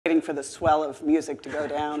Waiting for the swell of music to go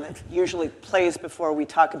down. It usually plays before we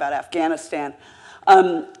talk about Afghanistan.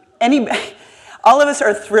 All of us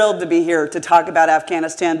are thrilled to be here to talk about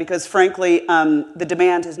Afghanistan because, frankly, the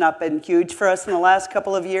demand has not been huge for us in the last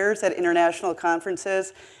couple of years at international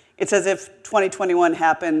conferences. It's as if 2021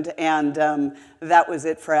 happened and that was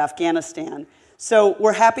it for Afghanistan. So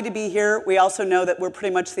we're happy to be here. We also know that we're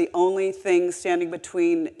pretty much the only thing standing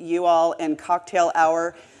between you all and cocktail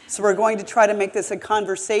hour. So we're going to try to make this a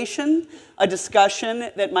conversation, a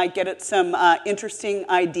discussion that might get at some interesting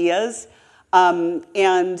ideas.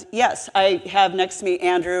 And yes, I have next to me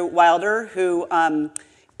Andrew Wilder, who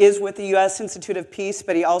is with the U.S. Institute of Peace,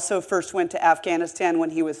 but he also first went to Afghanistan when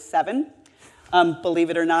he was 7. Believe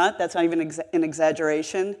it or not, that's not even an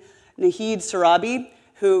exaggeration. Naheed Sarabi,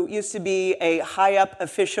 who used to be a high-up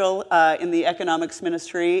official in the economics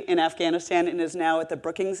ministry in Afghanistan and is now at the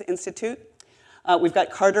Brookings Institute. We've got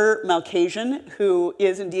Carter Malkasian, who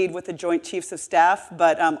is indeed with the Joint Chiefs of Staff,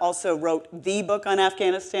 but also wrote the book on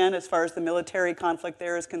Afghanistan as far as the military conflict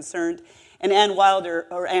there is concerned. And Ann Wilder,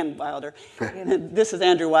 this is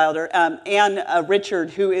Andrew Wilder, Ann Richard,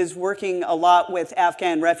 who is working a lot with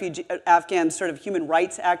Afghan sort of human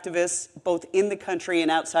rights activists, both in the country and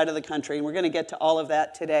outside of the country. And we're going to get to all of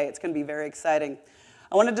that today. It's going to be very exciting.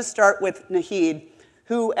 I wanted to start with Naheed,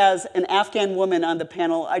 who, as an Afghan woman on the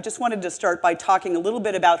panel, I just wanted to start by talking a little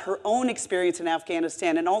bit about her own experience in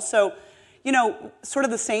Afghanistan and also, you know, sort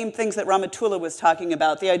of the same things that Rahmatullah was talking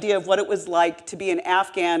about, the idea of what it was like to be an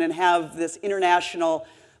Afghan and have this international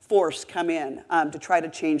force come in to try to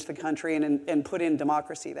change the country and put in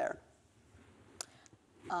democracy there.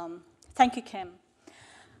 Thank you, Kim.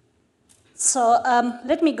 So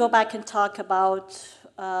let me go back and talk about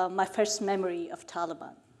my first memory of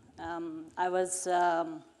Taliban. I was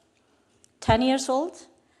 10 years old,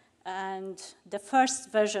 and the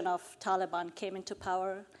first version of Taliban came into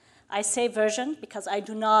power. I say version because I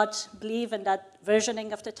do not believe in that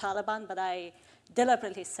versioning of the Taliban, but I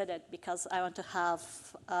deliberately said it because I want to have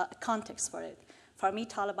a context for it. For me,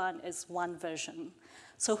 Taliban is one version.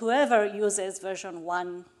 So whoever uses version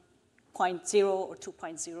 1.0 or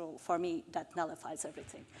 2.0, for me, that nullifies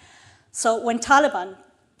everything. So when Taliban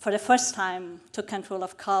for the first time took control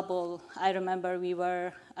of Kabul, I remember we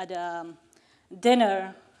were at a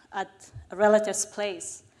dinner at a relative's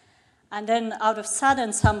place. And then out of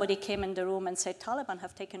sudden, somebody came in the room and said, Taliban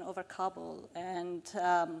have taken over Kabul. And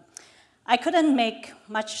I couldn't make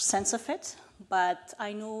much sense of it, but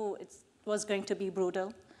I knew it was going to be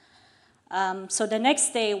brutal. So the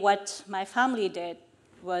next day, what my family did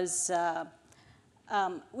was, it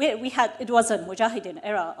was a Mujahideen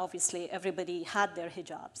era, obviously. Everybody had their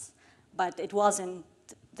hijabs, but it wasn't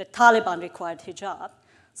the Taliban required hijab.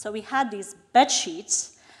 So we had these bed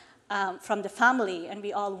sheets from the family, and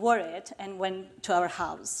we all wore it and went to our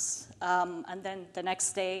house. And then the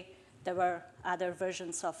next day, there were other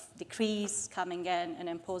versions of decrees coming in and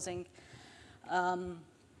imposing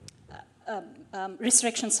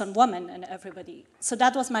restrictions on women and everybody. So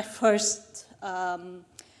that was my first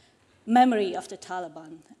memory of the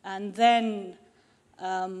Taliban. And then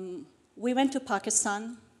we went to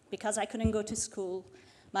Pakistan because I couldn't go to school.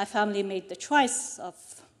 My family made the choice of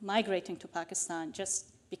migrating to Pakistan just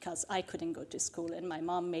because I couldn't go to school, and my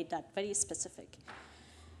mom made that very specific.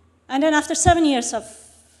 And then after 7 years of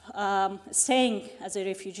staying as a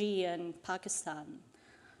refugee in Pakistan,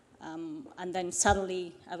 and then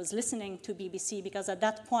suddenly I was listening to BBC because at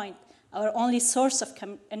that point, our only source of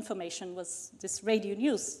information was this radio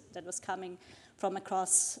news that was coming from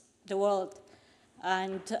across the world.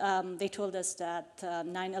 And they told us that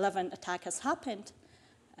 9/11 attack has happened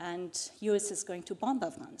and US is going to bomb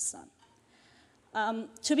Afghanistan.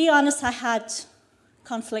 To be honest, I had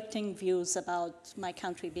conflicting views about my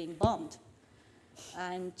country being bombed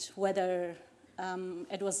and whether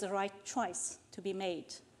it was the right choice to be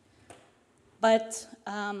made. But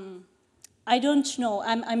I don't know,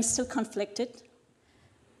 I'm still conflicted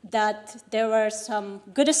that there were some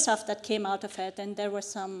good stuff that came out of it and there were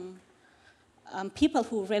some people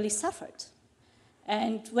who really suffered.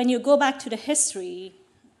 And when you go back to the history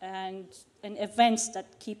and events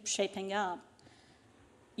that keep shaping up,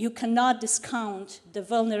 you cannot discount the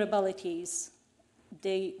vulnerabilities,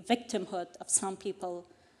 the victimhood of some people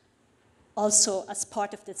also as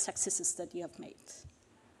part of the successes that you have made.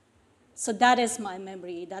 So that is my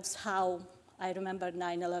memory. That's how I remember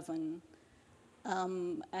 9/11.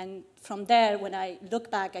 And from there, when I look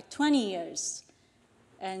back at 20 years,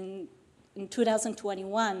 and in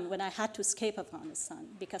 2021, when I had to escape Afghanistan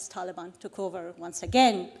because Taliban took over once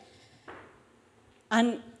again,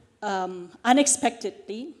 and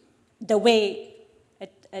unexpectedly, the way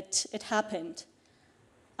it happened,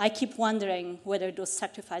 I keep wondering whether those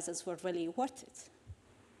sacrifices were really worth it.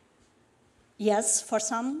 Yes, for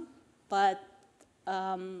some, but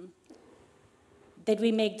did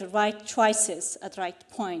we make the right choices at right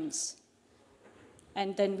points?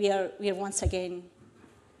 And then we are once again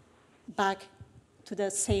back to the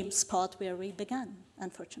same spot where we began,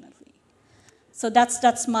 unfortunately. So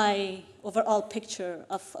that's my overall picture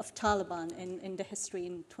of Taliban in the history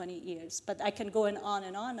in 20 years. But I can go on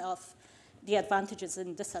and on of the advantages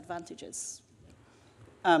and disadvantages.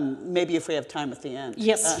 Maybe if we have time at the end.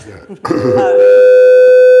 Yes.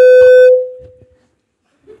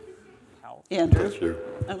 Andrew,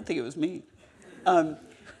 I don't think it was me.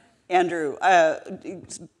 Andrew,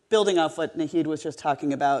 building off what Naheed was just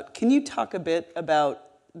talking about, can you talk a bit about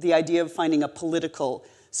the idea of finding a political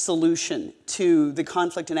solution to the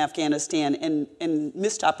conflict in Afghanistan and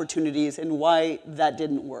missed opportunities and why that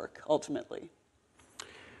didn't work ultimately?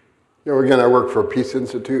 You know, again, I work for Pearson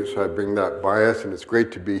Institute, so I bring that bias, and it's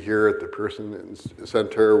great to be here at the Pearson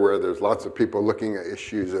Center where there's lots of people looking at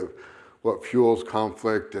issues of what fuels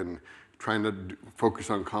conflict and trying to focus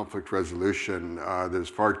on conflict resolution. There's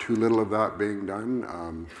far too little of that being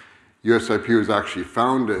done. USIP was actually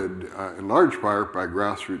founded in large part by a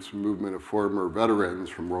grassroots movement of former veterans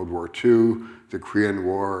from World War II, the Korean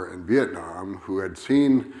War, and Vietnam, who had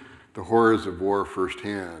seen the horrors of war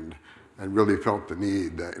firsthand and really felt the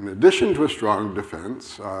need that in addition to a strong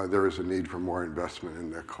defense, there is a need for more investment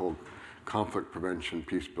in the whole conflict prevention,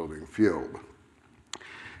 peace-building field.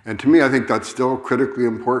 And to me, I think that's still critically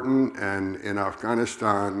important. And in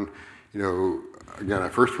Afghanistan, you know, again, I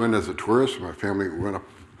first went as a tourist. My family went up,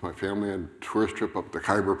 my family had a tourist trip up the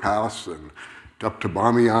Khyber Pass and up to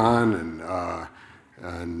Bamiyan,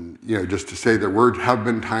 and you know, just to say there have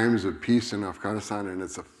been times of peace in Afghanistan, and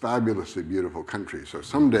it's a fabulously beautiful country. So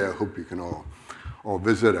someday I hope you can all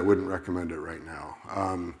visit. I wouldn't recommend it right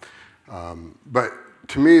now. But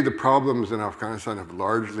to me, the problems in Afghanistan have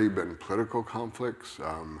largely been political conflicts,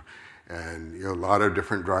 and you know, a lot of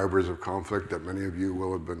different drivers of conflict that many of you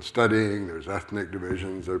will have been studying. There's ethnic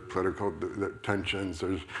divisions, there's political tensions,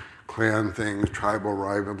 there's clan things, tribal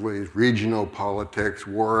rivalries, regional politics,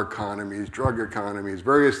 war economies, drug economies,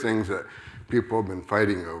 various things that people have been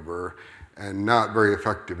fighting over, and not very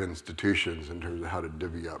effective institutions in terms of how to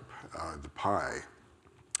divvy up the pie.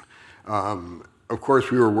 Of course,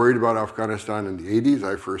 we were worried about Afghanistan in the 80s.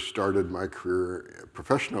 I first started my career,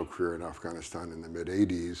 professional career in Afghanistan in the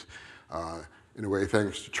mid-80s, in a way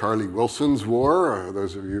thanks to Charlie Wilson's war,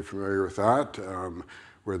 those of you familiar with that,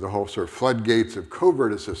 where the whole sort of floodgates of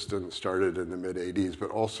covert assistance started in the mid-80s,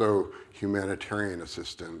 but also humanitarian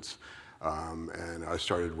assistance. And I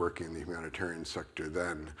started working in the humanitarian sector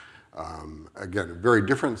then. Again, a very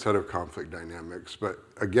different set of conflict dynamics, but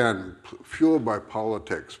again, fueled by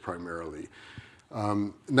politics primarily.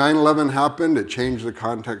 9/11 happened, it changed the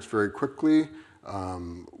context very quickly.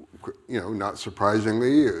 You know, not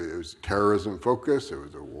surprisingly, it was terrorism focused, it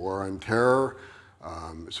was a war on terror.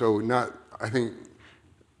 I think,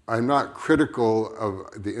 I'm not critical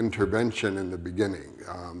of the intervention in the beginning.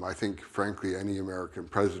 I think, frankly, any American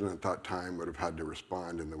president at that time would have had to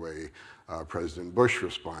respond in the way President Bush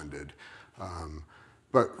responded.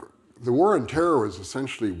 But the war on terror was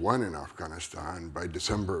essentially won in Afghanistan by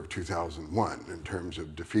December of 2001 in terms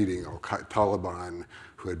of defeating Taliban,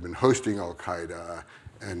 who had been hosting al-Qaeda,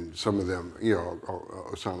 and some of them, you know,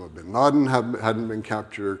 Osama bin Laden hadn't been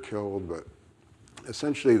captured or killed, but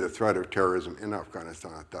essentially the threat of terrorism in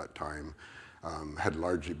Afghanistan at that time had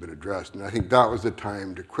largely been addressed. And I think that was the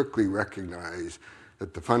time to quickly recognize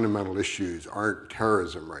that the fundamental issues aren't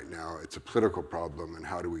terrorism right now, it's a political problem, and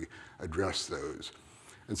how do we address those?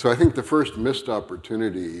 And so I think the first missed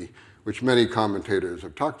opportunity, which many commentators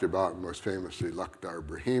have talked about, most famously Lakhdar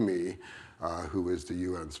Brahimi, who was the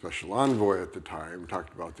UN Special Envoy at the time,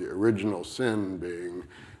 talked about the original sin being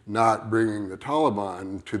not bringing the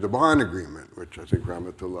Taliban to the Bonn Agreement, which I think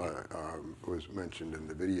Rahmatullah was mentioned in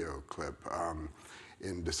the video clip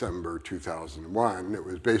in December 2001. It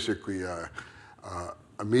was basically a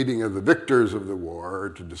meeting of the victors of the war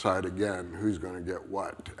to decide again who's going to get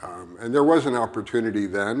what. And there was an opportunity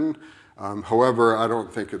then. However, I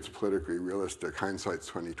don't think it's politically realistic, hindsight's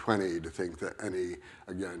 2020, to think that any,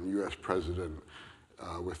 again, US president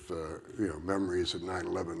with the memories of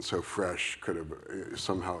 9/11 so fresh could have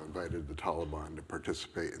somehow invited the Taliban to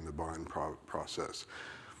participate in the Bonn process.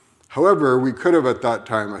 However, we could have at that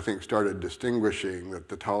time, I think, started distinguishing that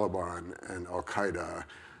the Taliban and al-Qaeda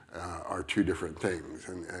are two different things,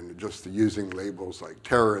 and just using labels like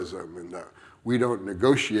terrorism and that we don't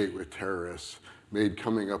negotiate with terrorists made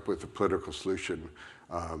coming up with a political solution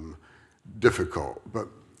difficult. But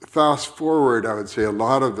fast forward, I would say a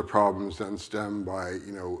lot of the problems then stem by,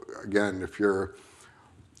 again, if your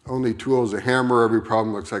only tool is a hammer, every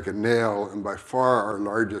problem looks like a nail, and by far our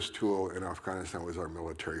largest tool in Afghanistan was our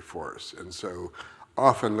military force. And so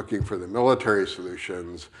often looking for the military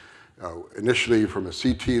solutions, initially from a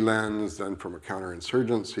CT lens, then from a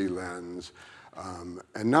counterinsurgency lens,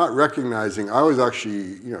 and not recognizing, I was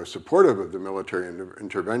actually supportive of the military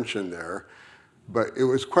intervention there, but it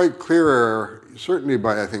was quite clear, certainly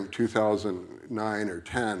by I think 2009 or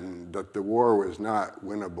 10, that the war was not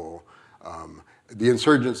winnable. The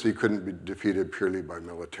insurgency couldn't be defeated purely by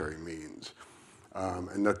military means.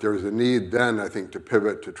 And that there was a need then, I think, to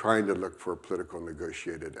pivot to trying to look for a political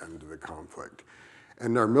negotiated end to the conflict.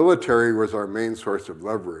 And our military was our main source of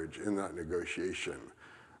leverage in that negotiation.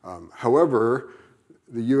 However,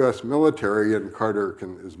 the US military, and Carter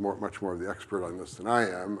is much more of the expert on this than I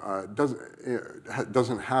am,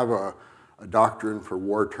 doesn't have a doctrine for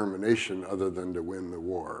war termination other than to win the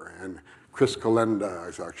war. And Chris Kalenda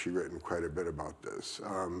has actually written quite a bit about this.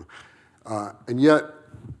 And yet,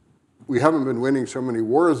 we haven't been winning so many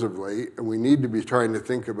wars of late, and we need to be trying to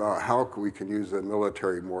think about how we can use the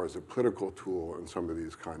military more as a political tool in some of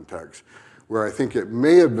these contexts, where I think it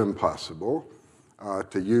may have been possible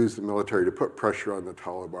to use the military to put pressure on the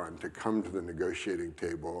Taliban to come to the negotiating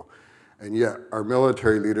table. And yet, our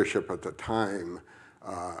military leadership at the time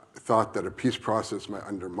thought that a peace process might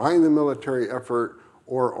undermine the military effort,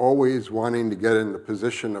 or always wanting to get in the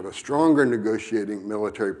position of a stronger negotiating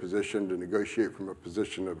military position to negotiate from a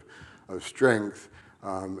position of strength.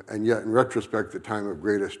 And yet, in retrospect, the time of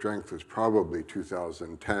greatest strength was probably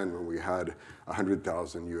 2010, when we had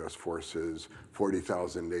 100,000 US forces,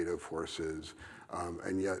 40,000 NATO forces.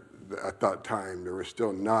 And yet, at that time, there was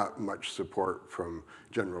still not much support from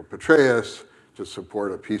General Petraeus to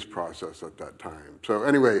support a peace process at that time. So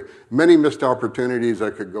anyway, many missed opportunities. I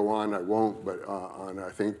could go on, I won't, but I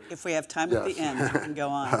think... If we have time at the end, we can go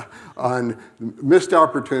on. On missed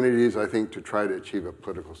opportunities, I think, to try to achieve a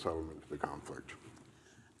political settlement to the conflict.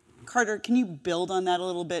 Carter, can you build on that a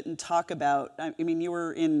little bit and talk about, I mean, you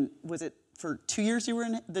were in, was it for 2 years you were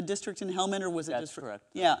in the district in Helmand, or was it just for... That's correct.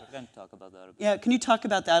 Yeah. We're going to talk about that a bit. Yeah, can you talk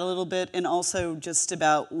about that a little bit, and also just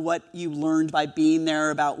about what you learned by being there,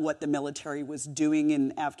 about what the military was doing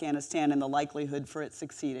in Afghanistan and the likelihood for it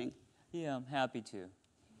succeeding? Yeah, I'm happy to.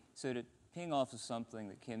 So to ping off of something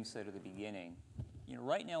that Kim said at the beginning,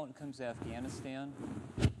 right now when it comes to Afghanistan,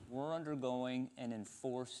 we're undergoing an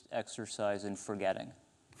enforced exercise in forgetting.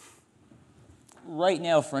 Right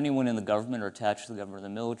now, for anyone in the government or attached to the government or the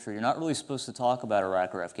military, you're not really supposed to talk about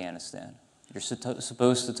Iraq or Afghanistan. You're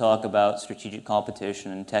supposed to talk about strategic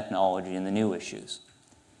competition and technology and the new issues.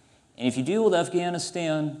 And if you deal with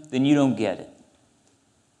Afghanistan, then you don't get it.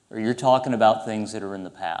 Or you're talking about things that are in the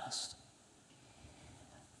past.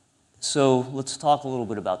 So let's talk a little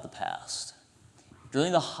bit about the past.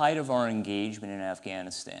 During the height of our engagement in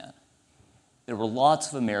Afghanistan, there were lots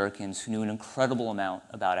of Americans who knew an incredible amount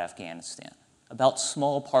about Afghanistan, about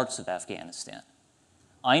small parts of Afghanistan.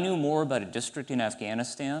 I knew more about a district in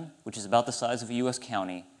Afghanistan, which is about the size of a US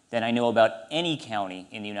county, than I know about any county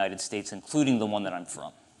in the United States, including the one that I'm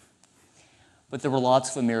from. But there were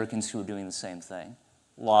lots of Americans who were doing the same thing,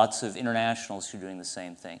 lots of internationals who were doing the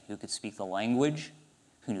same thing, who could speak the language,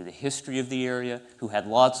 who knew the history of the area, who had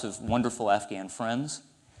lots of wonderful Afghan friends,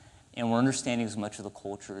 and were understanding as much of the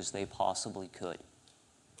culture as they possibly could.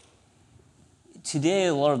 Today,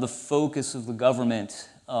 a lot of the focus of the government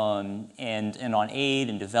and on aid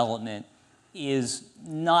and development is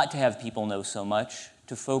not to have people know so much,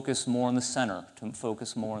 to focus more on the center, to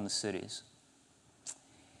focus more on the cities.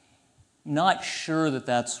 Not sure that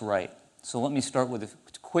that's right. So let me start with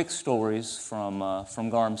quick stories from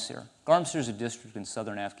Garmsir. Garmsir is a district in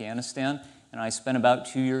southern Afghanistan, and I spent about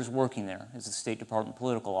 2 years working there as a State Department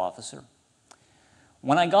political officer.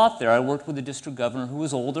 When I got there, I worked with a district governor who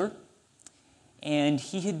was older, and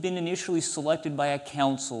he had been initially selected by a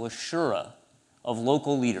council, a shura, of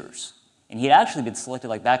local leaders. And he had actually been selected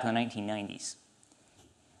back in the 1990s.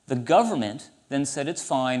 The government then said it's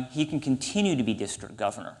fine, he can continue to be district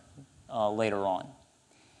governor later on.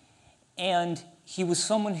 And he was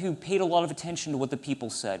someone who paid a lot of attention to what the people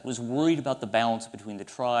said, was worried about the balance between the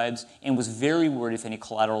tribes, and was very worried if any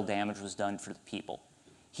collateral damage was done for the people.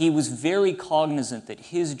 He was very cognizant that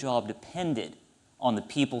his job depended on the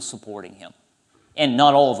people supporting him. And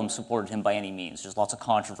not all of them supported him by any means. There's lots of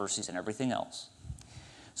controversies and everything else.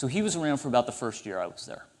 So he was around for about the first year I was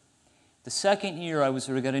there. The second year I was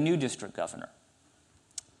there, we got a new district governor.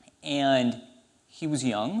 And he was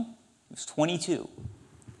young. He was 22.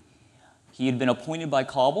 He had been appointed by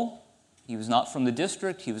Kabul. He was not from the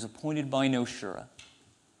district. He was appointed by no shura.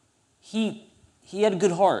 He had a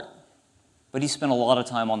good heart, but he spent a lot of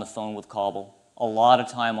time on the phone with Kabul, a lot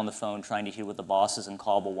of time on the phone trying to hear what the bosses in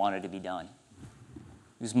Kabul wanted to be done.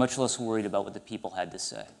 He was much less worried about what the people had to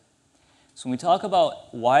say. So when we talk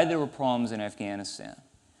about why there were problems in Afghanistan,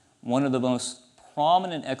 one of the most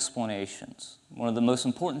prominent explanations, one of the most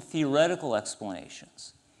important theoretical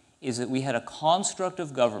explanations, is that we had a construct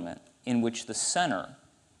of government in which the center,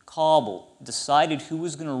 Kabul, decided who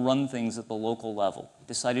was going to run things at the local level,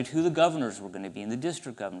 decided who the governors were going to be and the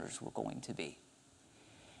district governors were going to be.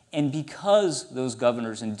 And because those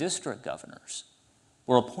governors and district governors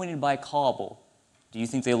were appointed by Kabul, do you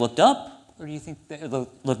think they looked up, or do you think they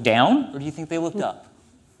looked down, or do you think they looked up?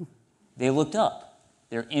 They looked up.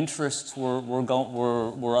 Their interests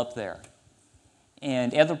were up there.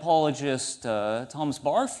 And anthropologist Thomas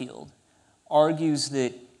Barfield argues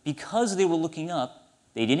that because they were looking up,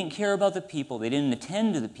 they didn't care about the people, they didn't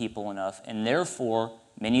attend to the people enough, and therefore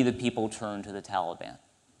many of the people turned to the Taliban.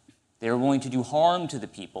 They were willing to do harm to the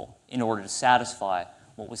people in order to satisfy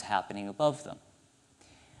what was happening above them.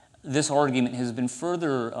 This argument has been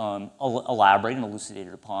further elaborated and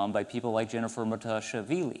elucidated upon by people like Jennifer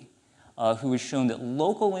Martashvili, who has shown that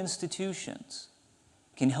local institutions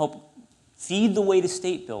can help feed the way to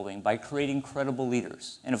state building by creating credible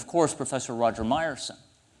leaders. And of course, Professor Roger Myerson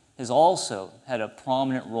has also had a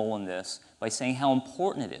prominent role in this by saying how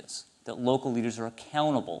important it is that local leaders are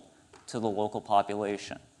accountable to the local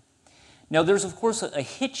population. Now, there's of course a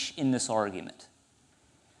hitch in this argument.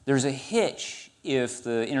 There's a hitch if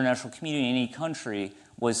the international community in any country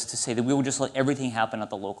was to say that we would just let everything happen at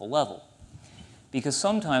the local level. Because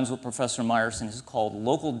sometimes what Professor Myerson has called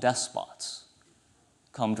local despots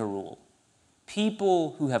come to rule.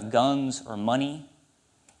 People who have guns or money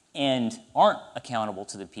and aren't accountable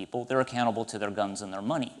to the people, they're accountable to their guns and their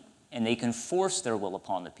money, and they can force their will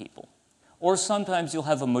upon the people. Or sometimes you'll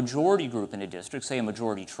have a majority group in a district, say a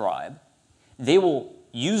majority tribe. They will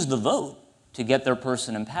use the vote to get their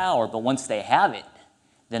person in power, but once they have it,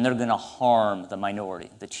 then they're going to harm the minority,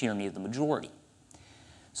 the tyranny of the majority.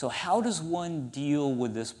 So how does one deal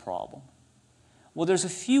with this problem? Well, there's a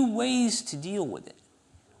few ways to deal with it.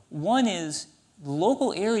 One is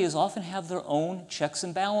local areas often have their own checks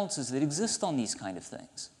and balances that exist on these kind of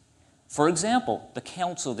things. For example, the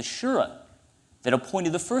council, the shura, that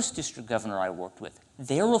appointed the first district governor I worked with,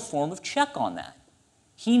 they're a form of check on that.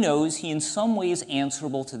 He knows he in some way is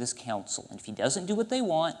answerable to this council, and if he doesn't do what they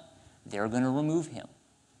want, they're going to remove him.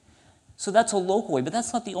 So that's a local way, but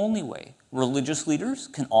that's not the only way. Religious leaders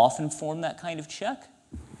can often form that kind of check.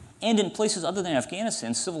 And in places other than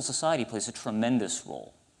Afghanistan, civil society plays a tremendous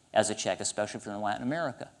role as a check, especially if you're in Latin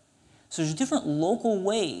America. So there's different local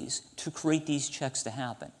ways to create these checks to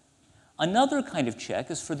happen. Another kind of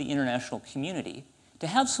check is for the international community to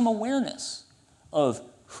have some awareness of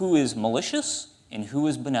who is malicious and who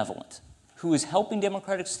is benevolent, who is helping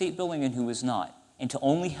democratic state building and who is not, and to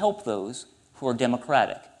only help those who are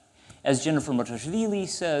democratic. As Jennifer Martashvili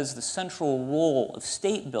says, the central role of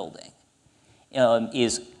state building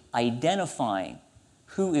is identifying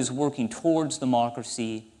who is working towards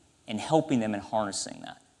democracy and helping them and harnessing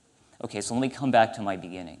that. Okay, so let me come back to my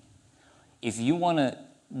beginning. If you want to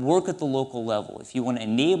work at the local level, if you want to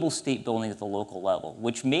enable state building at the local level,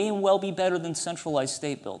 which may well be better than centralized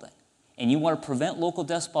state building, and you want to prevent local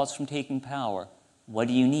despots from taking power, what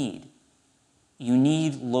do you need? You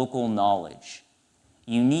need local knowledge.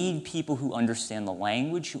 You need people who understand the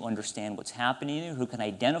language, who understand what's happening there, who can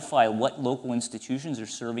identify what local institutions are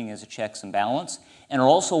serving as a checks and balance, and are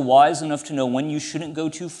also wise enough to know when you shouldn't go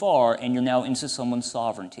too far and you're now into someone's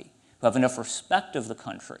sovereignty, who have enough respect of the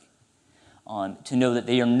country to know that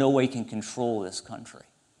they in no way can control this country.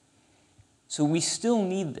 So we still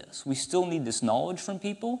need this. We still need this knowledge from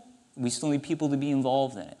people. We still need people to be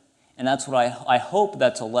involved in it. And that's what I hope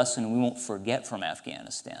that's a lesson we won't forget from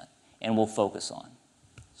Afghanistan and we'll focus on.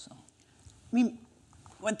 So. I mean,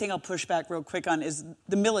 one thing I'll push back real quick on is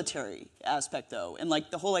the military aspect, though, and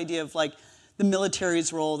like the whole idea of like the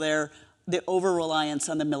military's role there, the over-reliance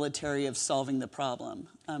on the military of solving the problem.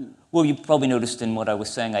 Well, you probably noticed in what I was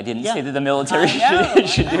saying, I didn't say that the military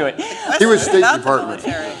should do it. He was State Department.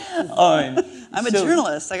 I'm a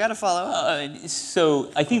journalist. I got to follow up. So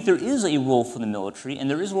I think there is a role for the military, and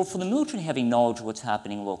there is a role for the military having knowledge of what's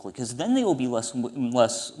happening locally, because then they will be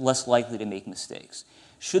less likely to make mistakes.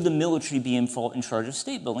 Should the military be in charge of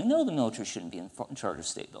state building? No, the military shouldn't be in charge of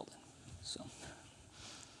state building. So,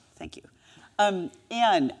 thank you.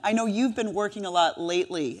 Anne, I know you've been working a lot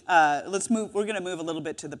lately. Let's move. We're going to move a little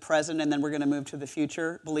bit to the present, and then we're going to move to the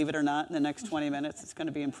future. Believe it or not, in the next 20 minutes, it's going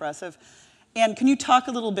to be impressive. And can you talk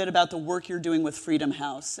a little bit about the work you're doing with Freedom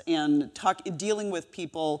House and dealing with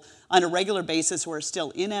people on a regular basis who are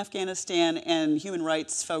still in Afghanistan and human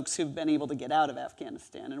rights folks who've been able to get out of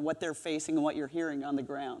Afghanistan and what they're facing and what you're hearing on the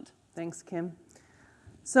ground? Thanks, Kim.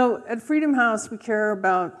 So at Freedom House, we care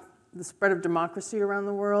about the spread of democracy around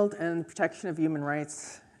the world and protection of human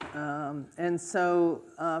rights. And so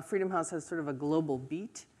Freedom House has sort of a global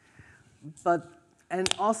beat,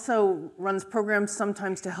 and also runs programs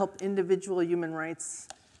sometimes to help individual human rights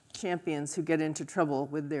champions who get into trouble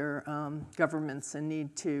with their governments and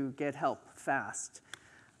need to get help fast.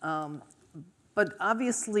 But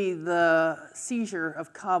obviously the seizure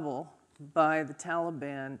of Kabul by the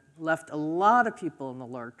Taliban left a lot of people in the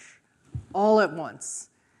lurch all at once.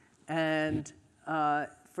 And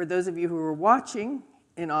for those of you who were watching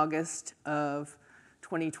in August of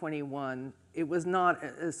 2021, it was not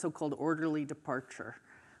a so-called orderly departure.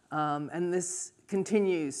 And this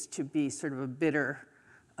continues to be sort of a bitter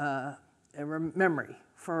memory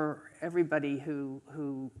for everybody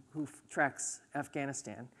who tracks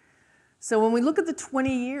Afghanistan. So when we look at the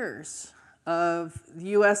 20 years of the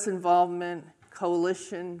US involvement,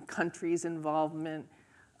 coalition countries' involvement,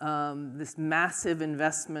 this massive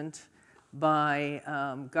investment by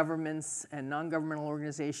governments and non-governmental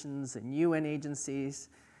organizations and UN agencies,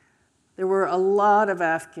 there were a lot of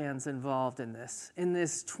Afghans involved in this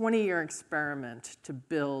 20-year experiment to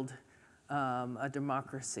build a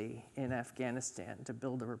democracy in Afghanistan, to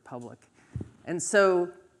build a republic. And so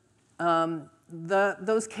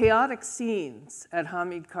those chaotic scenes at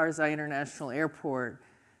Hamid Karzai International Airport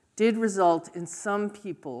did result in some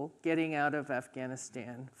people getting out of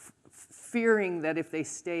Afghanistan, fearing that if they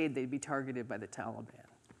stayed, they'd be targeted by the Taliban.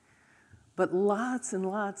 But lots and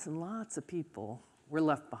lots and lots of people were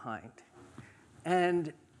left behind.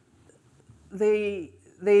 And they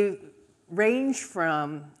range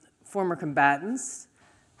from former combatants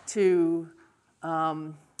to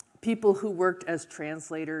people who worked as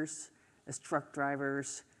translators, as truck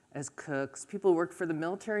drivers, as cooks, people who worked for the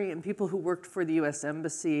military, and people who worked for the US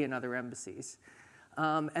Embassy and other embassies.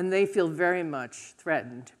 And they feel very much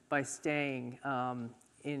threatened by staying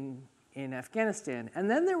in Afghanistan. And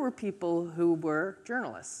then there were people who were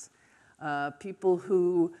journalists, people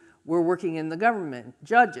who were working in the government,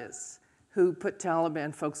 judges who put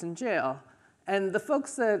Taliban folks in jail. And the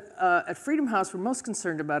folks that at Freedom House were most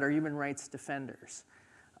concerned about are human rights defenders,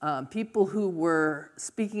 people who were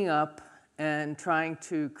speaking up and trying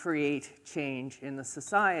to create change in the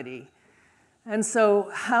society. And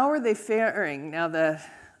so how are they faring now that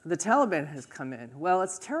the Taliban has come in? Well,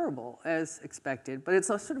 it's terrible as expected, but it's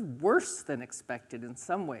sort of worse than expected in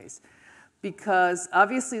some ways, because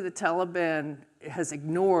obviously the Taliban has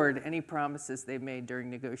ignored any promises they made during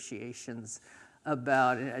negotiations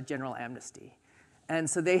about a general amnesty. And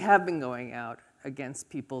so they have been going out against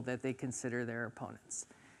people that they consider their opponents.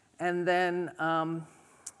 And then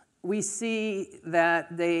we see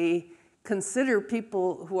that they consider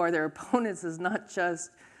people who are their opponents as not just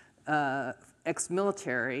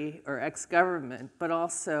ex-military or ex-government, but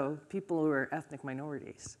also people who are ethnic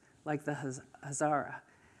minorities, like the Hazara.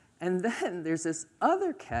 And then there's this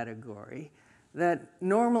other category that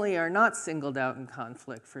normally are not singled out in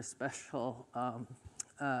conflict for special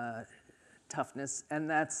toughness, and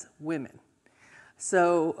that's women.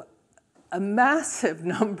 So a massive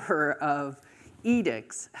number of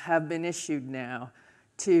edicts have been issued now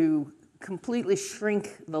to completely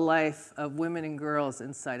shrink the life of women and girls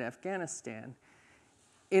inside Afghanistan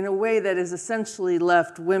in a way that has essentially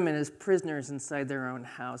left women as prisoners inside their own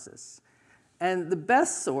houses. And the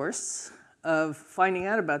best source of finding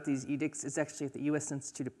out about these edicts is actually at the US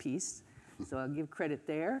Institute of Peace, so I'll give credit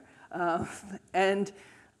there.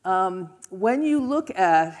 When you look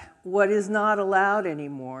at what is not allowed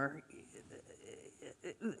anymore,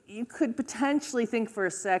 you could potentially think for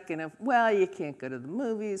a second of, well, you can't go to the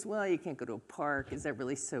movies, well, you can't go to a park, is that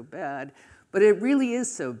really so bad? But it really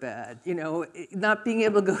is so bad. You know, not being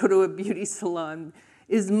able to go to a beauty salon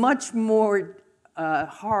is much more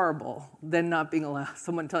horrible than not being allowed,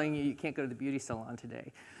 someone telling you can't go to the beauty salon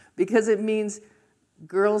today. Because it means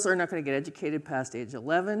girls are not going to get educated past age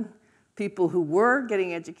 11. People who were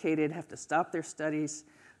getting educated have to stop their studies.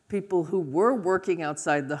 People who were working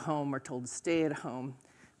outside the home are told to stay at home.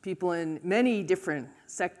 People in many different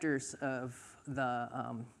sectors of the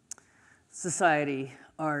society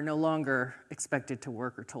are no longer expected to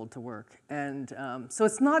work or told to work. And so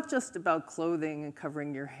it's not just about clothing and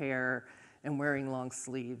covering your hair and wearing long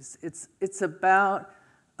sleeves. It's about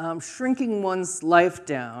shrinking one's life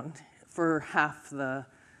down for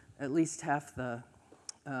at least half the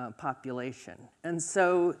population. And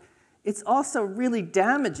so it's also really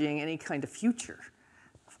damaging any kind of future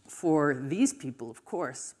for these people, of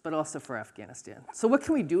course, but also for Afghanistan. So what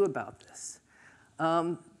can we do about this?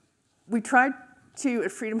 We tried to,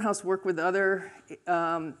 at Freedom House, work with other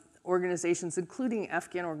organizations, including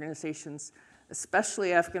Afghan organizations,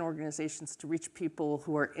 especially Afghan organizations, to reach people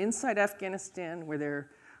who are inside Afghanistan, where they're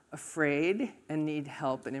afraid and need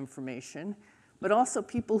help and information, but also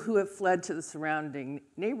people who have fled to the surrounding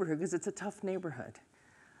neighborhood, because it's a tough neighborhood.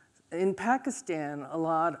 In Pakistan, a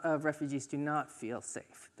lot of refugees do not feel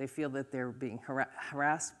safe. They feel that they're being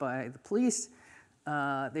harassed by the police.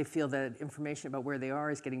 They feel that information about where they are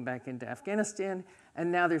is getting back into Afghanistan. And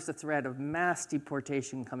now there's the threat of mass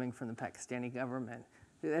deportation coming from the Pakistani government.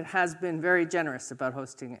 It has been very generous about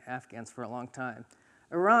hosting Afghans for a long time.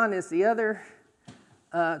 Iran is the other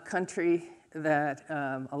country that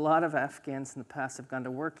a lot of Afghans in the past have gone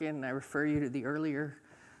to work in. I refer you to the earlier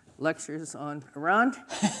lectures on Iran,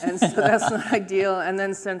 and so that's not ideal. And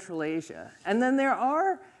then Central Asia. And then there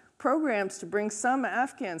are programs to bring some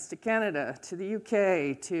Afghans to Canada, to the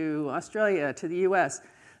UK, to Australia, to the US.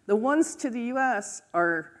 The ones to the US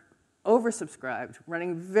are oversubscribed,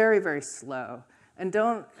 running very, very slow, and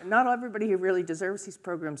not everybody who really deserves these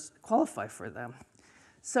programs qualify for them.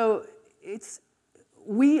 So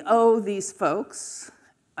we owe these folks,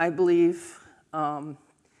 I believe, and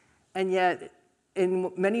yet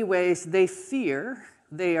in many ways they fear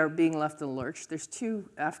they are being left in the lurch. There's two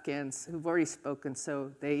Afghans who've already spoken,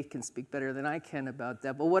 so they can speak better than I can about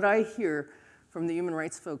that. But what I hear from the human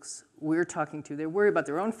rights folks we're talking to, they worry about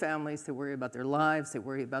their own families, they worry about their lives, they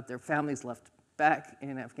worry about their families left back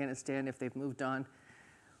in Afghanistan if they've moved on.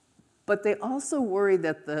 But they also worry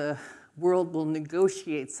that the world will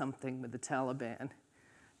negotiate something with the Taliban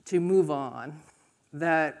to move on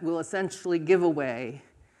that will essentially give away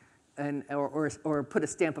or put a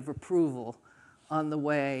stamp of approval on the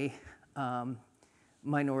way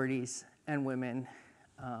minorities and women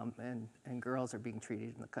and girls are being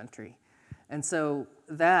treated in the country. And so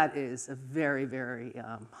that is a very, very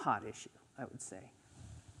hot issue, I would say.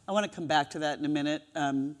 I want to come back to that in a minute.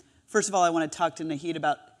 First of all, I want to talk to Naheed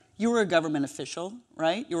about, you were a government official,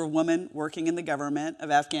 right? You were a woman working in the government of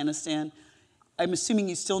Afghanistan. I'm assuming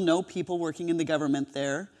you still know people working in the government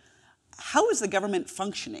there. How is the government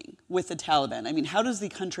functioning with the Taliban? I mean, how does the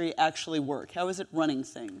country actually work? How is it running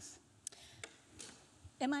things?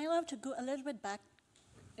 Am I allowed to go a little bit back?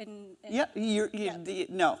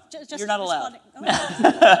 No, Just you're not allowed.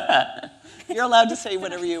 Okay. You're allowed to say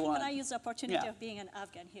whatever you want. Can I use the opportunity of being an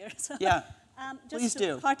Afghan here? So, yeah, please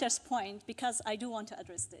do. Carter's point, because I do want to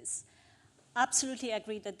address this. Absolutely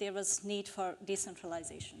agree that there was need for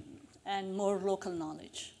decentralization and more local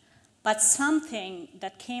knowledge. But something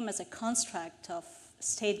that came as a construct of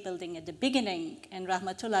state building at the beginning, and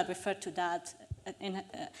Rahmatullah referred to that in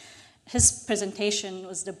his presentation,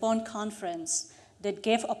 was the Bonn Conference that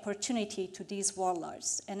gave opportunity to these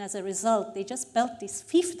warlords. And as a result, they just built these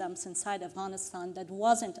fiefdoms inside Afghanistan that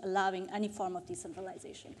wasn't allowing any form of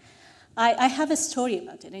decentralization. I have a story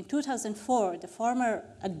about it. In 2004, the former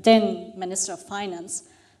then Minister of Finance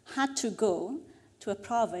had to go to a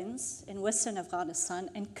province in western Afghanistan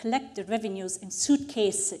and collect the revenues in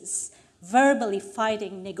suitcases, verbally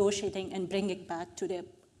fighting, negotiating, and bringing it back to the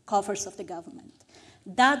coffers of the government.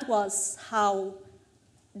 That was how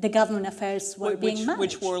the government affairs were being managed.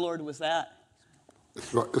 Which warlord was that?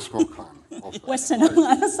 Ismail Khan. Western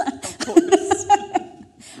Afghanistan.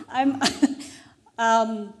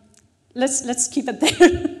 Let's keep it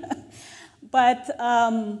there. But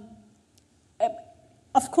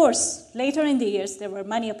of course, later in the years, there were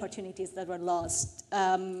many opportunities that were lost.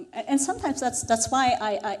 And sometimes that's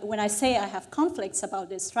why when I say I have conflicts about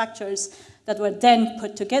the structures that were then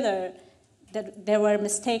put together, that there were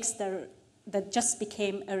mistakes that just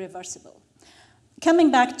became irreversible.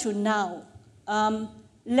 Coming back to now,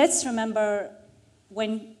 let's remember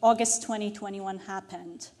when August 2021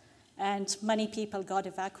 happened and many people got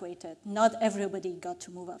evacuated, not everybody got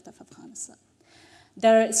to move out of Afghanistan.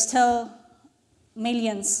 There are still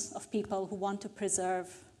millions of people who want to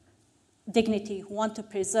preserve dignity, who want to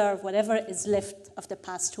preserve whatever is left of the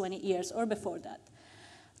past 20 years or before that.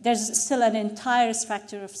 There's still an entire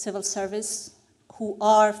structure of civil service who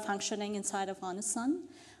are functioning inside Afghanistan,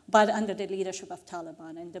 but under the leadership of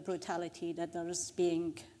Taliban and the brutality that they're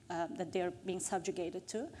being subjugated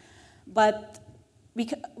to. But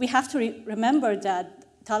we have to remember that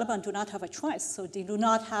Taliban do not have a choice, so they do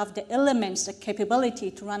not have the elements, the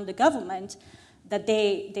capability to run the government that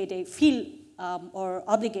they feel or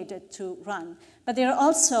obligated to run. But there are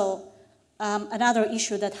also another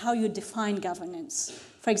issue that how you define governance.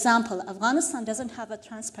 For example, Afghanistan doesn't have a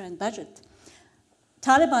transparent budget.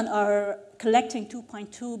 Taliban are collecting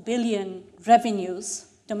 2.2 billion revenues,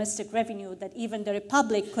 domestic revenue, that even the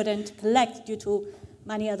Republic couldn't collect due to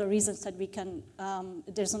many other reasons that we can,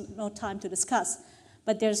 there's no time to discuss.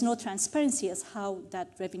 But there's no transparency as how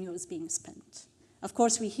that revenue is being spent. Of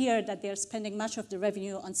course, we hear that they're spending much of the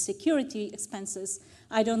revenue on security expenses.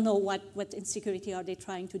 I don't know what insecurity are they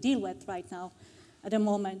trying to deal with right now at the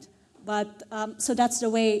moment. But so that's the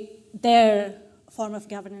way their form of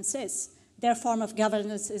governance is. Their form of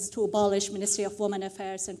governance is to abolish Ministry of Women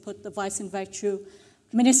Affairs and put the Vice and Virtue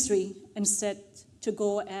Ministry instead to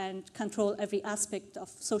go and control every aspect of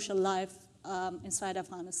social life inside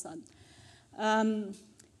Afghanistan. And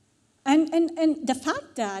the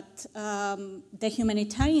fact that the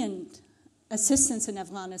humanitarian assistance in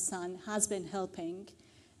Afghanistan has been helping,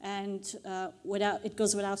 and it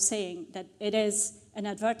goes without saying that it is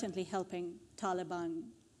inadvertently helping Taliban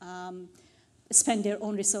spend their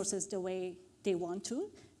own resources the way they want to,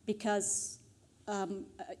 because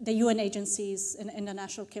the UN agencies and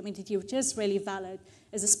international community, which is really valid,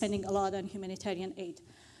 is spending a lot on humanitarian aid.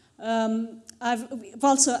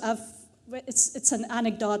 It's an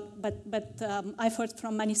anecdote, but I've heard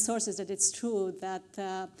from many sources that it's true that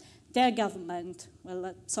their government, well,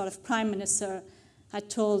 a sort of prime minister, had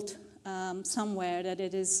told somewhere that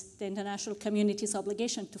it is the international community's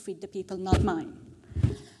obligation to feed the people, not mine.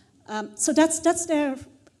 So that's their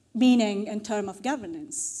meaning in terms of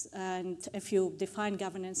governance. And if you define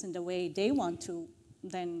governance in the way they want to,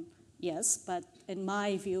 then yes, but in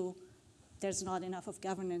my view, there's not enough of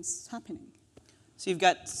governance happening. So you've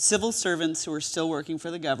got civil servants who are still working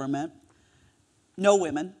for the government, no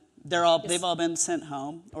women. They've all been sent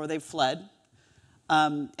home or they've fled.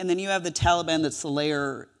 And then you have the Taliban that's the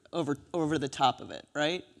layer over the top of it,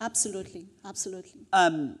 right? Absolutely, absolutely.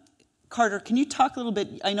 Carter, can you talk a little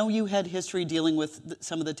bit? I know you had history dealing with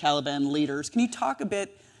some of the Taliban leaders. Can you talk a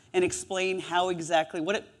bit and explain how exactly,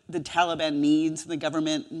 the Taliban means and the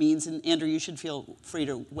government means? And Andrew, you should feel free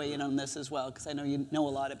to weigh in on this as well, because I know you know a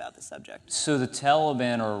lot about the subject. So the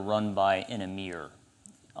Taliban are run by an emir.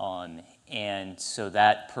 And so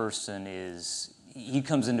that person he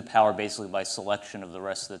comes into power basically by selection of the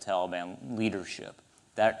rest of the Taliban leadership.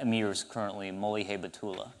 That emir is currently Mullah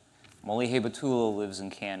Haibatullah. Mullah Haibatullah lives in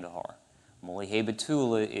Kandahar. Mullah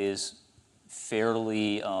Haibatullah is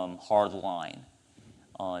fairly hardline.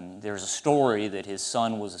 There's a story that his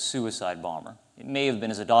son was a suicide bomber. It may have been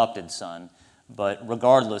his adopted son, but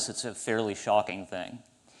regardless, it's a fairly shocking thing.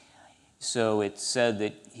 So it's said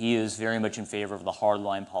that he is very much in favor of the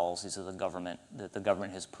hardline policies of the government that the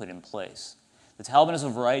government has put in place. The Taliban has a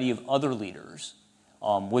variety of other leaders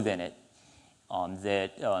within it.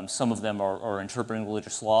 Some of them are interpreting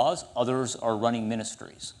religious laws, others are running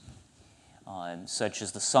ministries, such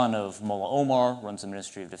as the son of Mullah Omar runs the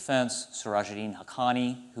Ministry of Defense, Sirajuddin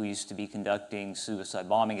Haqqani, who used to be conducting suicide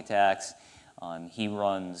bombing attacks, he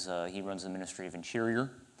runs the Ministry of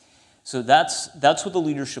Interior. So that's what the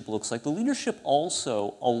leadership looks like. The leadership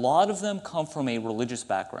also, a lot of them come from a religious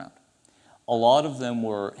background. A lot of them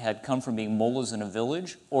had come from being mullahs in a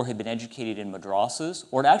village, or had been educated in madrasas,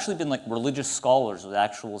 or had actually been like religious scholars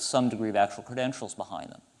with some degree of actual credentials behind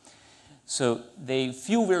them. So they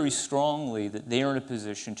feel very strongly that they are in a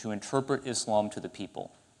position to interpret Islam to the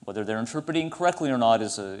people. Whether they're interpreting correctly or not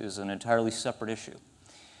is an entirely separate issue.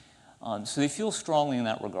 So they feel strongly in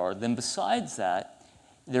that regard. Then besides that,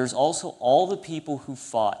 there's also all the people who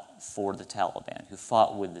fought for the Taliban, who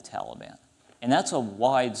fought with the Taliban. And that's a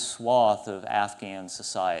wide swath of Afghan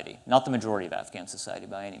society, not the majority of Afghan society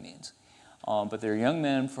by any means. But they're young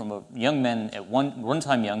men at one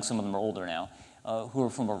time young, some of them are older now, who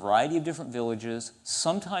are from a variety of different villages.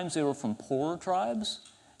 Sometimes they were from poorer tribes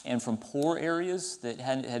and from poor areas that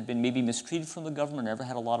had been maybe mistreated from the government, never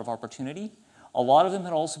had a lot of opportunity. A lot of them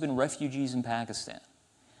had also been refugees in Pakistan.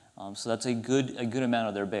 So that's a good amount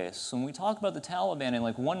of their base. So when we talk about the Taliban,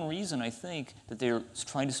 and one reason I think that they're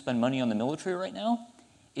trying to spend money on the military right now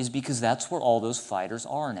is because that's where all those fighters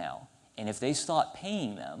are now. And if they stop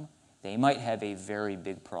paying them, they might have a very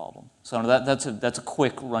big problem. So that's a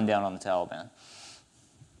quick rundown on the Taliban.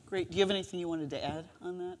 Great. Do you have anything you wanted to add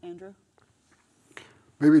on that, Andrew?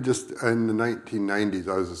 Maybe just in the 1990s,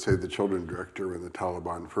 I was the Save the Children director when the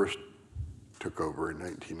Taliban first took over in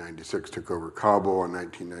 1996, took over Kabul in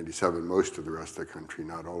 1997, most of the rest of the country,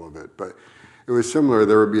 not all of it. But it was similar.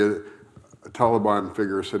 There would be a Taliban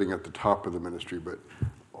figure sitting at the top of the ministry, but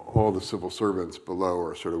all the civil servants below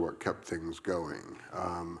are sort of what kept things going.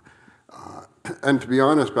 And to be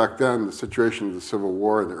honest, back then, the situation of the Civil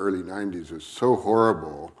War in the early 90s was so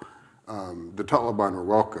horrible, the Taliban were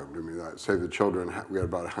welcomed. I mean, Save the Children, we had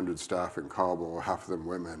about 100 staff in Kabul, half of them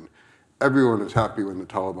women. everyone was happy when the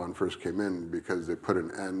Taliban first came in because they put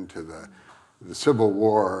an end to the civil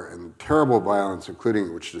war and terrible violence,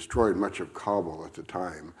 including which destroyed much of Kabul at the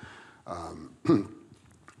time.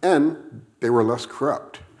 And they were less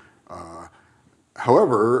corrupt.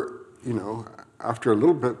 However, you know, after a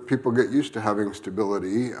little bit, people get used to having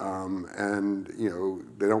stability, and you know,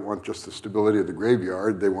 they don't want just the stability of the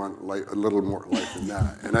graveyard. They want a little more life than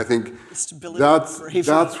that. And I think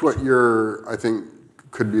that's what I think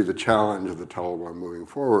could be the challenge of the Taliban moving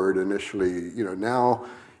forward. Initially, you know, now,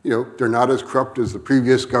 you know, they're not as corrupt as the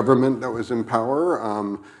previous government that was in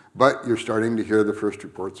power, but you're starting to hear the first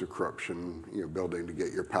reports of corruption, you know, building to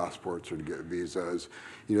get your passports or to get visas.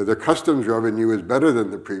 You know, their customs revenue is better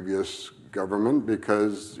than the previous government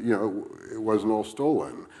because, you know, it wasn't all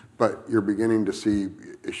stolen. But you're beginning to see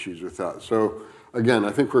issues with that. So again,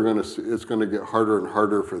 I think it's going to get harder and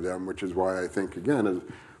harder for them, which is why I think, again,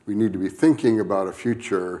 we need to be thinking about a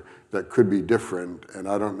future that could be different. And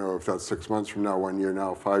I don't know if that's 6 months from now, 1 year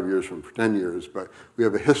now, 5 years from 10 years, but we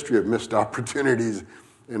have a history of missed opportunities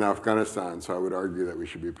in Afghanistan. So I would argue that we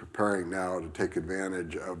should be preparing now to take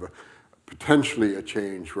advantage of potentially a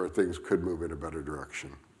change where things could move in a better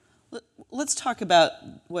direction. Let's talk about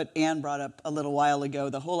what Anne brought up a little while ago,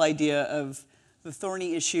 the whole idea of the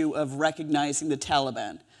thorny issue of recognizing the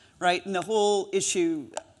Taliban, right? And the whole issue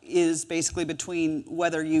is basically between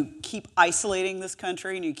whether you keep isolating this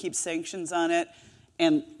country and you keep sanctions on it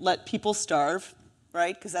and let people starve,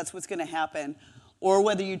 right? Because that's what's going to happen. Or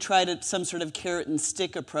whether you try some sort of carrot and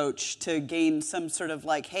stick approach to gain some sort of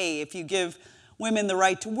like, hey, if you give women the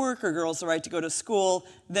right to work or girls the right to go to school,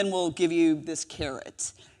 then we'll give you this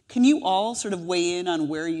carrot. Can you all sort of weigh in on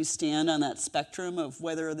where you stand on that spectrum of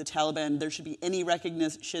whether the Taliban, there should be any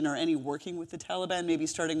recognition or any working with the Taliban, maybe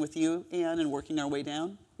starting with you, Anne, and working our way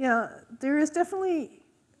down? Yeah, there is definitely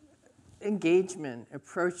engagement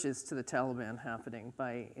approaches to the Taliban happening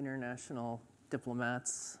by international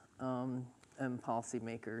diplomats and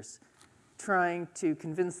policymakers trying to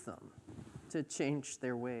convince them to change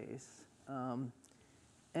their ways.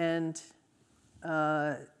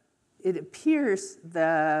 It appears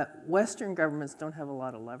that Western governments don't have a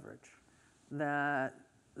lot of leverage, that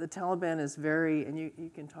the Taliban is very, and you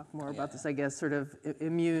can talk more about this, I guess, sort of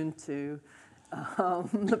immune to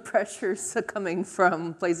the pressures coming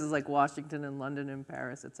from places like Washington and London and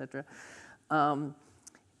Paris, et cetera.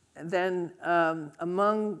 Then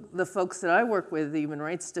among the folks that I work with, the human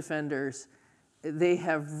rights defenders, they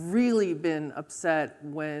have really been upset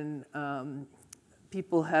when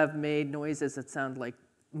people have made noises that sound like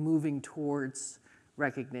moving towards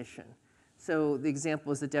recognition. So the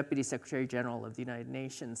example is the Deputy Secretary General of the United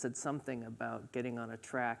Nations said something about getting on a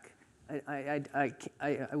track. I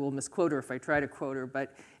will misquote her if I try to quote her,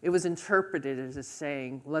 but it was interpreted as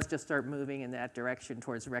saying, let's just start moving in that direction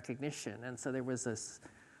towards recognition. And so there was this,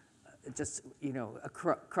 just, you know,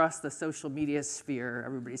 across the social media sphere,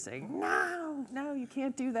 everybody saying, no, you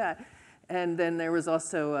can't do that. And then there was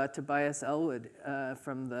also Tobias Ellwood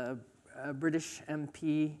from the British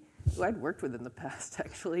MP, who I'd worked with in the past,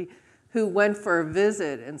 actually, who went for a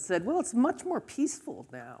visit and said, well, it's much more peaceful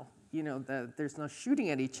now, you know, there's no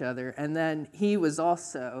shooting at each other. And then he was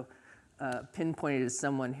also pinpointed as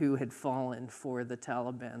someone who had fallen for the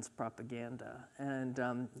Taliban's propaganda.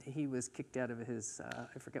 And he was kicked out of his,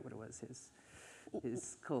 I forget what it was,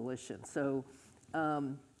 his coalition. So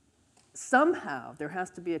somehow there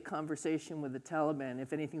has to be a conversation with the Taliban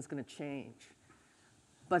if anything's going to change.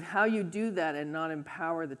 But how you do that and not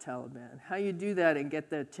empower the Taliban, how you do that and get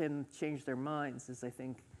them to change their minds is, I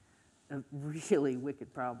think, a really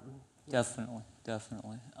wicked problem. Definitely.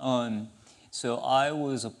 So I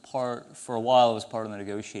was for a while I was part of the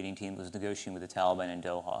negotiating team that was negotiating with the Taliban in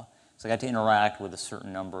Doha. So I got to interact with a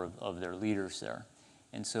certain number of their leaders there.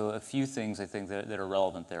 And so a few things I think that are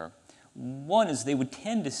relevant there. One is they would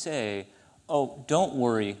tend to say, oh, don't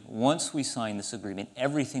worry, once we sign this agreement,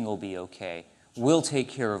 everything will be okay. We'll take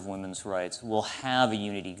care of women's rights. We'll have a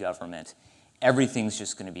unity government. Everything's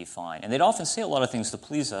just going to be fine. And they'd often say a lot of things to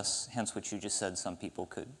please us, hence what you just said. Some people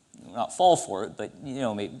could not fall for it, but you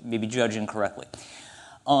know, maybe judge incorrectly.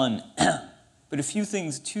 But two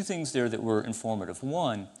things there that were informative.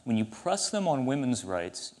 One, when you press them on women's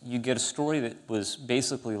rights, you get a story that was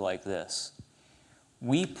basically like this.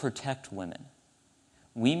 We protect women.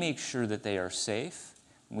 We make sure that they are safe.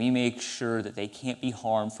 We make sure that they can't be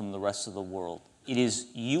harmed from the rest of the world. It is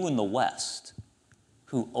you in the West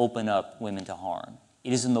who open up women to harm.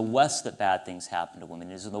 It is in the West that bad things happen to women.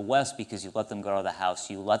 It is in the West because you let them go out of the house,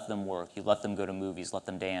 you let them work, you let them go to movies, let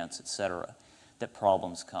them dance, etc., that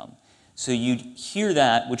problems come. So you'd hear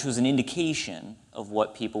that, which was an indication of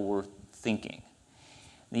what people were thinking.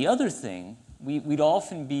 The other thing, we'd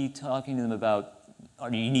often be talking to them about,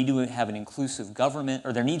 or you need to have an inclusive government,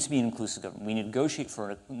 or there needs to be an inclusive government. We negotiate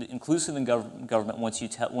for an inclusive government once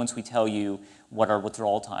we tell you what our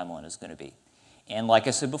withdrawal timeline is going to be. And like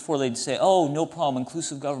I said before, they'd say, oh, no problem,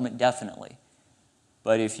 inclusive government, definitely.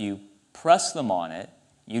 But if you press them on it,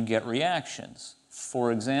 you'd get reactions.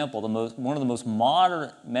 For example, one of the most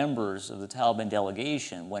moderate members of the Taliban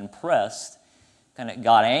delegation, when pressed, kind of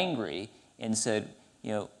got angry and said,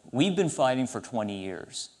 you know, we've been fighting for 20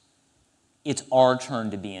 years. It's our turn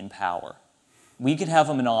to be in power. We could have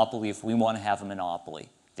a monopoly if we want to have a monopoly.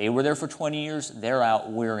 They were there for 20 years, they're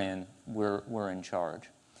out, we're in charge.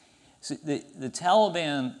 So the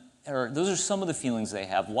Taliban, those are some of the feelings they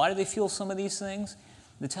have. Why do they feel some of these things?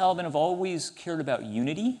 The Taliban have always cared about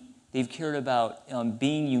unity. They've cared about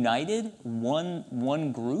being united,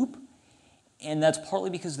 one group. And that's partly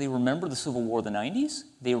because they remember the Civil War of the 90s.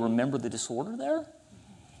 They remember the disorder there.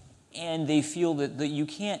 And they feel that you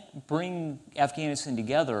can't bring Afghanistan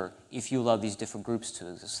together if you allow these different groups to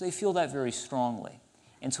exist. So they feel that very strongly.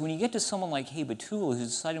 And so when you get to someone like Perpetual, who's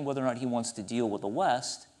deciding whether or not he wants to deal with the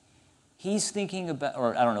West, he's thinking about,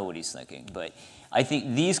 or I don't know what he's thinking, but I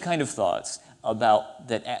think these kind of thoughts about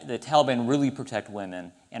that the Taliban really protect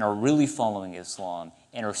women and are really following Islam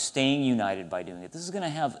and are staying united by doing it. This is going to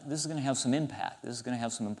have some impact. This is going to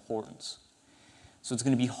have some importance. So it's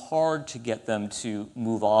going to be hard to get them to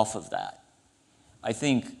move off of that. I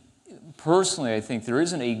think, personally, I think there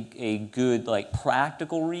isn't a good, like,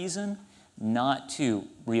 practical reason not to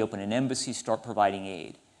reopen an embassy, start providing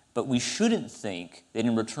aid. But we shouldn't think that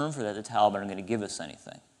in return for that, the Taliban are going to give us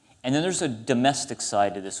anything. And then there's a domestic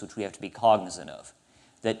side to this which we have to be cognizant of.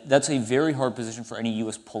 That's a very hard position for any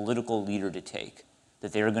U.S. political leader to take,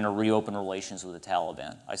 that they're going to reopen relations with the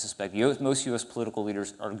Taliban. I suspect most U.S. political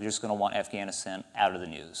leaders are just going to want Afghanistan out of the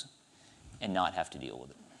news and not have to deal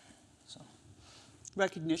with it. So.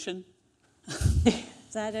 Recognition?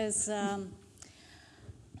 That is,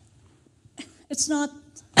 it's not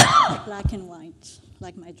black and white,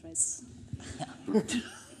 like my dress.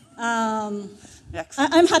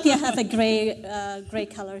 I'm happy I have a gray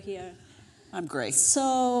color here. I'm gray.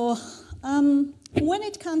 So when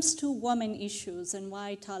it comes to women issues and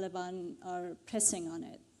why Taliban are pressing on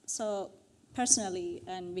it, so personally,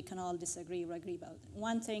 and we can all disagree or agree about it,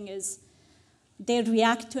 one thing is they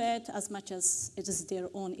react to it as much as it is their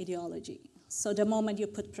own ideology. So the moment you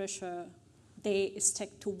put pressure, they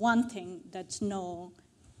stick to one thing that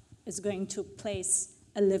is going to place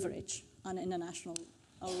a leverage on international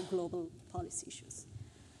or global policy issues.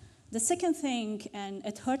 The second thing, and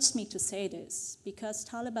it hurts me to say this, because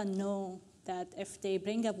Taliban know that if they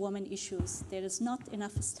bring up women issues, there is not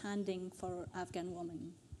enough standing for Afghan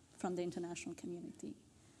women from the international community.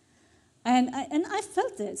 And I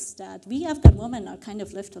felt this, that we Afghan women are kind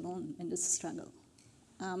of left alone in this struggle.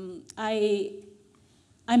 I'm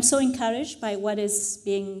so encouraged by what is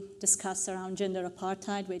being discussed around gender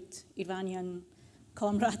apartheid with Iranian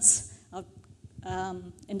comrades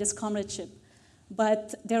in this comradeship.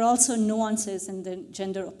 But there are also nuances in the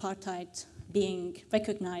gender apartheid being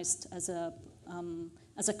recognized as a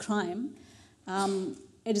crime.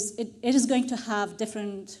 It is going to have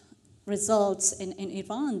different results in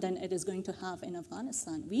Iran than it is going to have in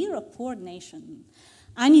Afghanistan. We are a poor nation.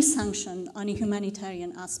 Any sanction on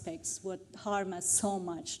humanitarian aspects would harm us so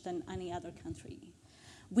much than any other country.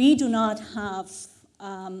 We do not have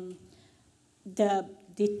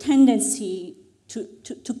the tendency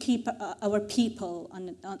to keep our people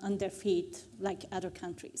on their feet like other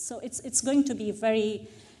countries. So it's going to be very,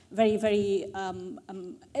 very, very,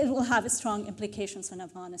 it will have strong implications on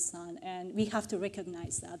Afghanistan, and we have to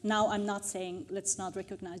recognize that. Now, I'm not saying let's not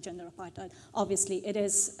recognize gender apartheid. Obviously, it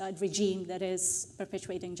is a regime that is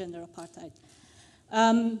perpetuating gender apartheid.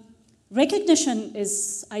 Recognition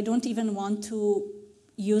is, I don't even want to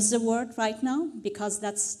use the word right now, because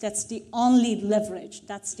that's the only leverage.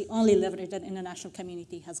 That's the only leverage that the international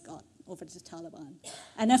community has got over the Taliban.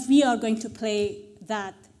 And if we are going to play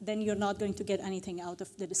that, then you're not going to get anything out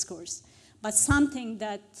of the discourse. But something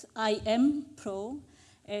that I am pro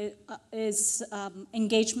is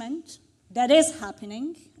engagement that is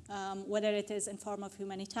happening, whether it is in form of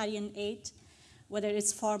humanitarian aid, whether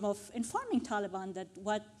it's form of informing Taliban that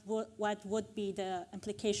what would be the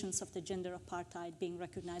implications of the gender apartheid being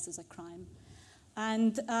recognized as a crime.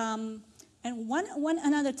 And one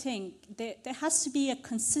another thing, there has to be a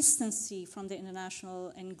consistency from the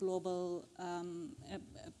international and global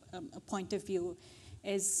point of view,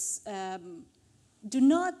 is do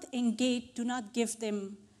not engage, do not give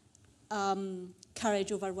them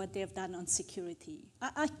courage over what they have done on security.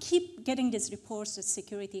 I keep getting these reports that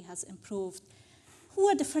security has improved. who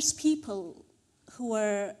are the first people who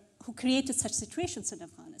created such situations in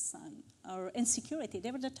Afghanistan or insecurity?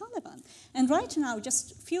 They were the Taliban. And right now,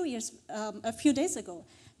 just a few days ago,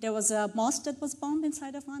 there was a mosque that was bombed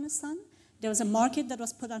inside Afghanistan. There was a market that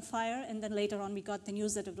was put on fire, and then later on we got the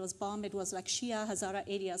news that it was bombed. It was like Shia, Hazara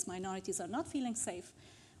areas, minorities are not feeling safe.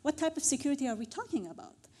 What type of security are we talking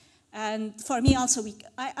about? And for me also,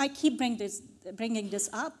 I keep bringing this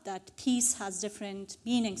up, that peace has different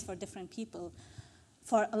meanings for different people.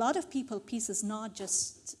 For a lot of people, peace is not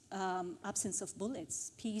just absence of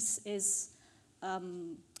bullets. Peace is a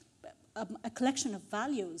collection of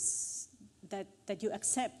values that you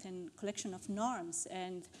accept, and collection of norms,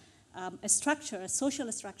 and a structure, a social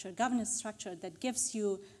structure, governance structure that gives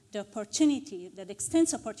you the opportunity, that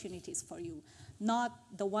extends opportunities for you, not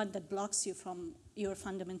the one that blocks you from your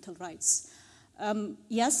fundamental rights.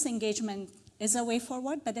 Yes, engagement is a way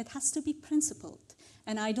forward, but it has to be principled.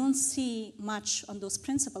 And I don't see much on those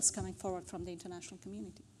principles coming forward from the international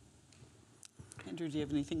community. Andrew, do you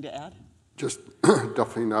have anything to add? Just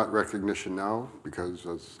definitely not recognition now, because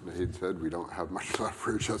as Naheed said, we don't have much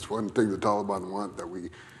leverage. That's one thing the Taliban want that we,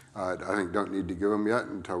 I think, don't need to give them yet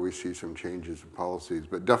until we see some changes in policies.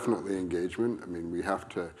 But definitely engagement. I mean, we have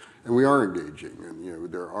to, and we are engaging. And you know,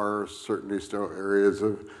 there are certainly still areas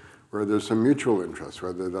where there's some mutual interest,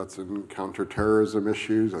 whether that's in counterterrorism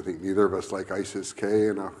issues. I think neither of us like ISIS-K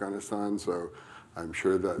in Afghanistan, so I'm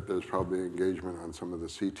sure that there's probably engagement on some of the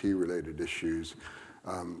CT-related issues.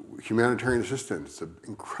 Humanitarian assistance, an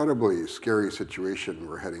incredibly scary situation.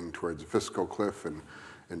 We're heading towards a fiscal cliff,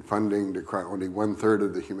 and funding to only 1/3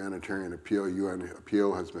 of the humanitarian appeal, UN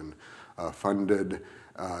appeal, has been funded,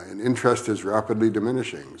 and interest is rapidly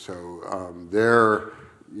diminishing. So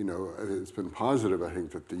you know, it's been positive, I think,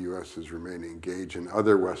 that the U.S. is remaining engaged, and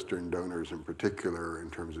other Western donors in particular, in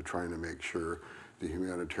terms of trying to make sure the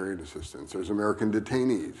humanitarian assistance. There's American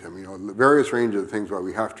detainees. I mean, you know, various range of things why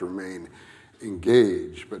we have to remain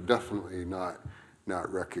engaged, but definitely not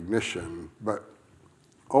recognition. But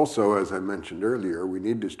also, as I mentioned earlier, we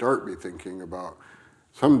need to start be thinking about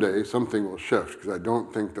someday something will shift, because I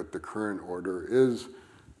don't think that the current order is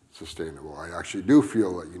sustainable. I actually do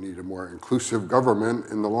feel that you need a more inclusive government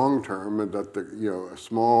in the long term, and that a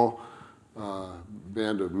small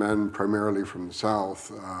band of men, primarily from the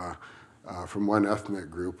South, from one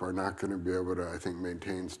ethnic group, are not going to be able to, I think,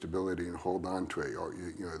 maintain stability and hold on to it.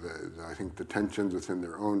 I think the tensions within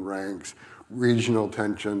their own ranks, regional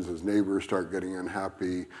tensions as neighbors start getting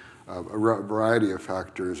unhappy, a variety of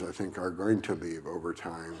factors, I think, are going to lead over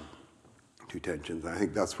time to tensions. I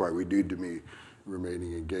think that's why we need to be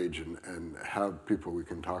remaining engaged and have people we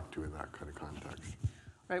can talk to in that kind of context.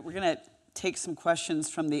 Right, we're going to take some questions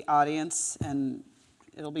from the audience, and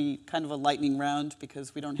it'll be kind of a lightning round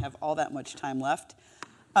because we don't have all that much time left.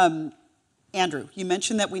 Andrew, you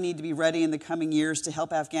mentioned that we need to be ready in the coming years to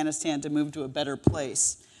help Afghanistan to move to a better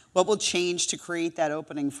place. What will change to create that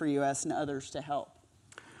opening for U.S. and others to help?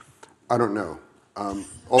 I don't know.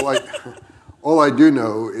 All I do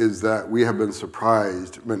know is that we have been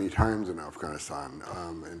surprised many times in Afghanistan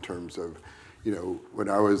in terms of, you know, when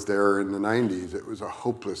I was there in the 90s, it was a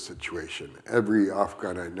hopeless situation. Every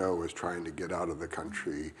Afghan I know was trying to get out of the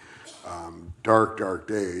country, dark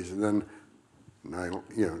days. And then,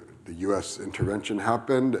 the U.S. intervention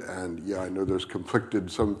happened, and yeah, I know there's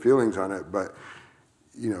conflicted some feelings on it, but,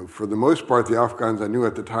 you know, for the most part, the Afghans I knew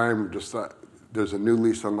at the time just thought, there's a new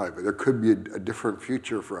lease on life. There could be a different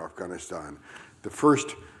future for Afghanistan. The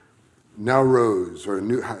first Nowruz, or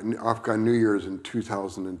Afghan New Year's in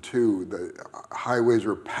 2002, the highways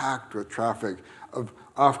were packed with traffic of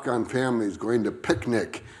Afghan families going to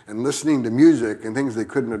picnic and listening to music and things they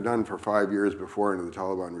couldn't have done for 5 years before under the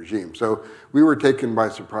Taliban regime. So we were taken by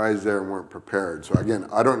surprise there and weren't prepared. So again,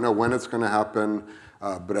 I don't know when it's going to happen,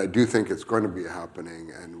 but I do think it's going to be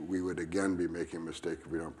happening, and we would again be making a mistake if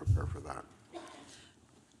we don't prepare for that.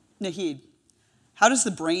 Naheed, how does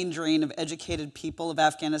the brain drain of educated people of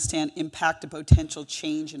Afghanistan impact a potential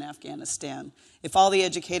change in Afghanistan? If all the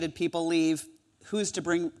educated people leave, who's to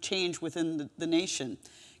bring change within the nation?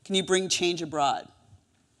 Can you bring change abroad?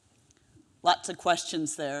 Lots of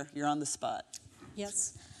questions there. You're on the spot.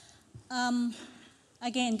 Yes.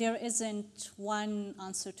 Again, there isn't one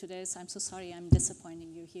answer to this. I'm so sorry I'm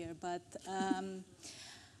disappointing you here. But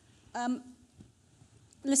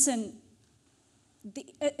listen,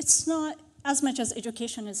 it's not as much as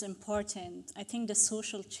education is important. I think the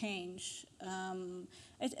social change,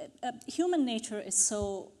 human nature is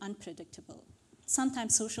so unpredictable.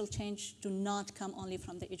 Sometimes social change do not come only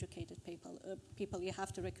from the educated people. You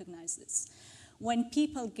have to recognize this. When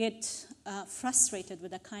people get frustrated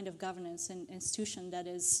with a kind of governance and institution that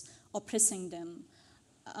is oppressing them,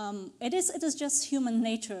 it is just human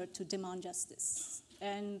nature to demand justice.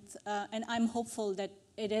 And I'm hopeful that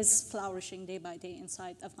it is flourishing day by day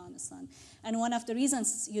inside Afghanistan. And one of the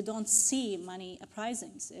reasons you don't see many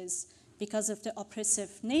uprisings is because of the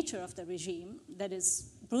oppressive nature of the regime that is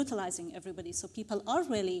brutalizing everybody. So people are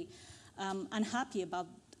really unhappy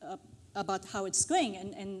about how it's going,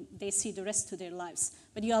 and they see the rest to their lives.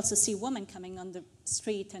 But you also see women coming on the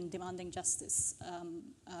street and demanding justice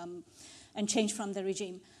and change from the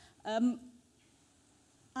regime.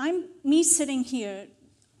 Me sitting here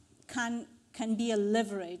can be a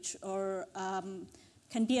leverage or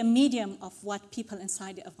can be a medium of what people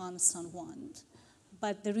inside Afghanistan want.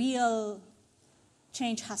 But the real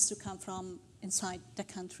change has to come from inside the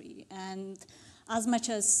country. And as much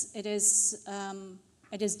as it is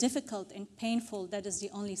difficult and painful, that is the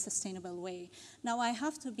only sustainable way. Now, we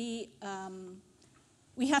have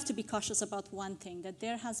to be cautious about one thing, that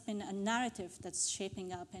there has been a narrative that's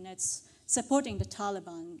shaping up, and it's supporting the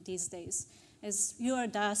Taliban these days. As you are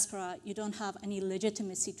diaspora, you don't have any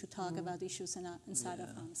legitimacy to talk about issues inside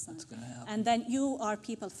Afghanistan. That's gonna happen. And then you are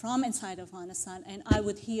people from inside Afghanistan, and I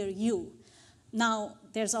would hear you. Now,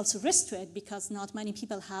 there's also risk to it because not many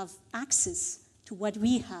people have access to what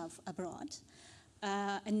we have abroad.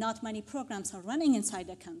 And not many programs are running inside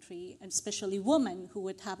the country, and especially women who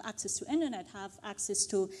would have access to internet, have access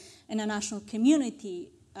to international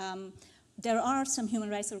community. There are some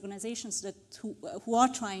human rights organizations who are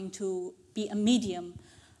trying to be a medium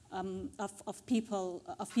of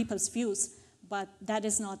people's views, but that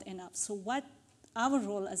is not enough. So what our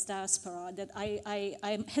role as diaspora, that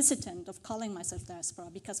I'm hesitant of calling myself diaspora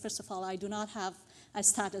because first of all, I do not have a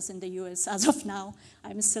status in the US as of now.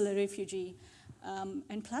 I'm still a refugee.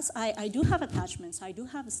 And plus, I do have attachments. I do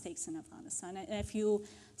have stakes in Afghanistan. And if you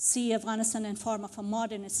see Afghanistan in form of a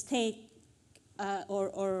modern state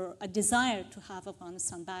or a desire to have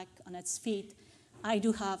Afghanistan back on its feet, I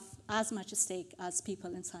do have as much stake as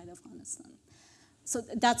people inside Afghanistan. So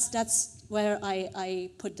that's where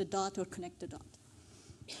I put the dot or connect the dot.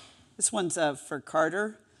 This one's for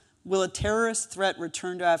Carter. Will a terrorist threat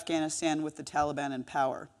return to Afghanistan with the Taliban in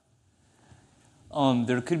power?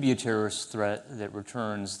 There could be a terrorist threat that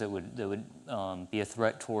returns that would be a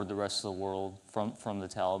threat toward the rest of the world from the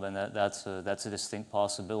Taliban. That's a distinct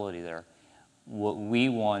possibility there. What we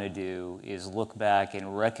want to do is look back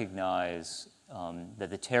and recognize that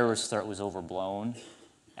the terrorist threat was overblown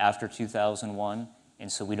after 2001,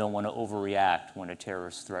 and so we don't want to overreact when a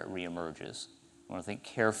terrorist threat reemerges. We want to think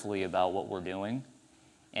carefully about what we're doing,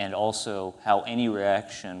 and also how any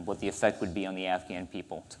reaction, what the effect would be on the Afghan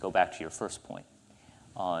people, to go back to your first point.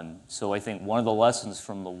 So I think one of the lessons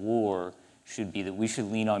from the war should be that we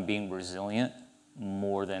should lean on being resilient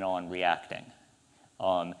more than on reacting.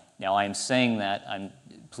 Now I'm saying that,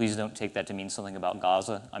 please don't take that to mean something about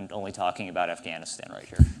Gaza. I'm only talking about Afghanistan right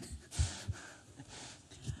here.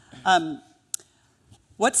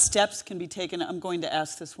 What steps can be taken, I'm going to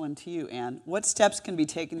ask this one to you, Anne. What steps can be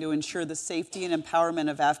taken to ensure the safety and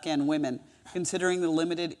empowerment of Afghan women, considering the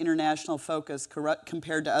limited international focus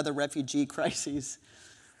compared to other refugee crises?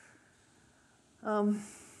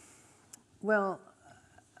 Well,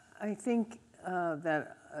 I think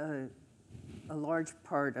that a large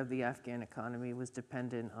part of the Afghan economy was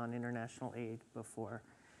dependent on international aid before,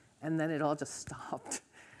 and then it all just stopped.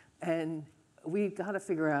 And we've got to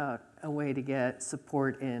figure out a way to get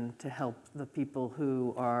support in to help the people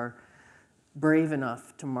who are brave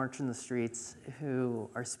enough to march in the streets, who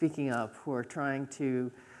are speaking up, who are trying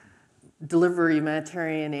to deliver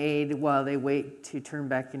humanitarian aid while they wait to turn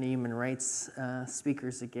back into human rights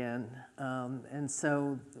speakers again. And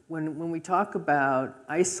so when we talk about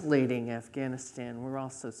isolating Afghanistan, we're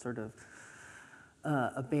also sort of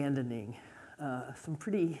abandoning some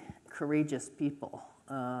pretty courageous people.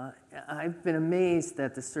 I've been amazed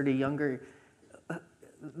that the sort of younger,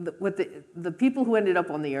 the people who ended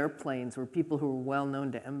up on the airplanes were people who were well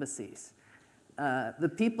known to embassies.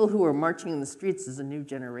 The people who are marching in the streets is a new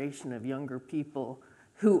generation of younger people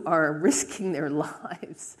who are risking their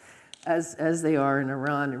lives as they are in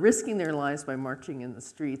Iran, risking their lives by marching in the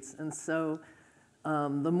streets. And so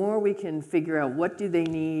the more we can figure out what do they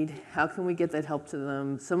need, how can we get that help to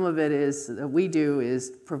them, some of it is, we do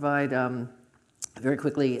is provide very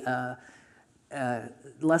quickly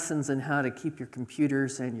lessons on how to keep your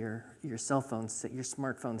computers and your cell phones, your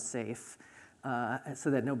smartphones safe so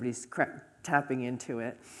that nobody's tapping into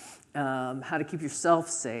it, how to keep yourself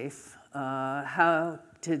safe,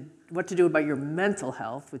 what to do about your mental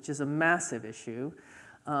health, which is a massive issue,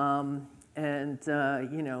 and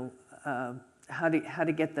how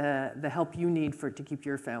to get the help you need to keep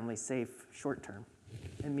your family safe short term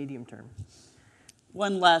and medium term.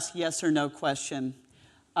 One last yes or no question.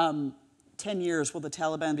 10 years, will the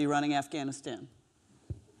Taliban be running Afghanistan?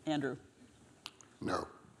 Andrew? No.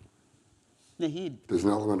 Naheed? There's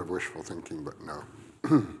an element of wishful thinking, but no.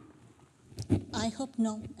 I hope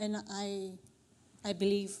no, and I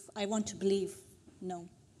want to believe no.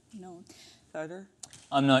 Carter?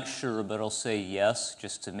 I'm not sure, but I'll say yes,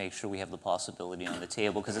 just to make sure we have the possibility on the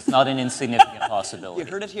table, because it's not an insignificant possibility.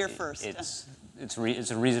 You heard it here first. It's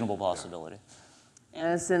a reasonable possibility.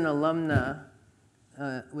 As an alumna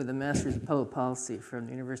with a Master's of Public Policy from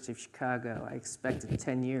the University of Chicago, I expect in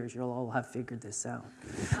 10 years you'll all have figured this out.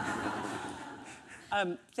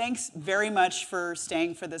 Thanks very much for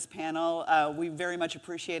staying for this panel. We very much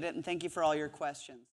appreciate it, and thank you for all your questions.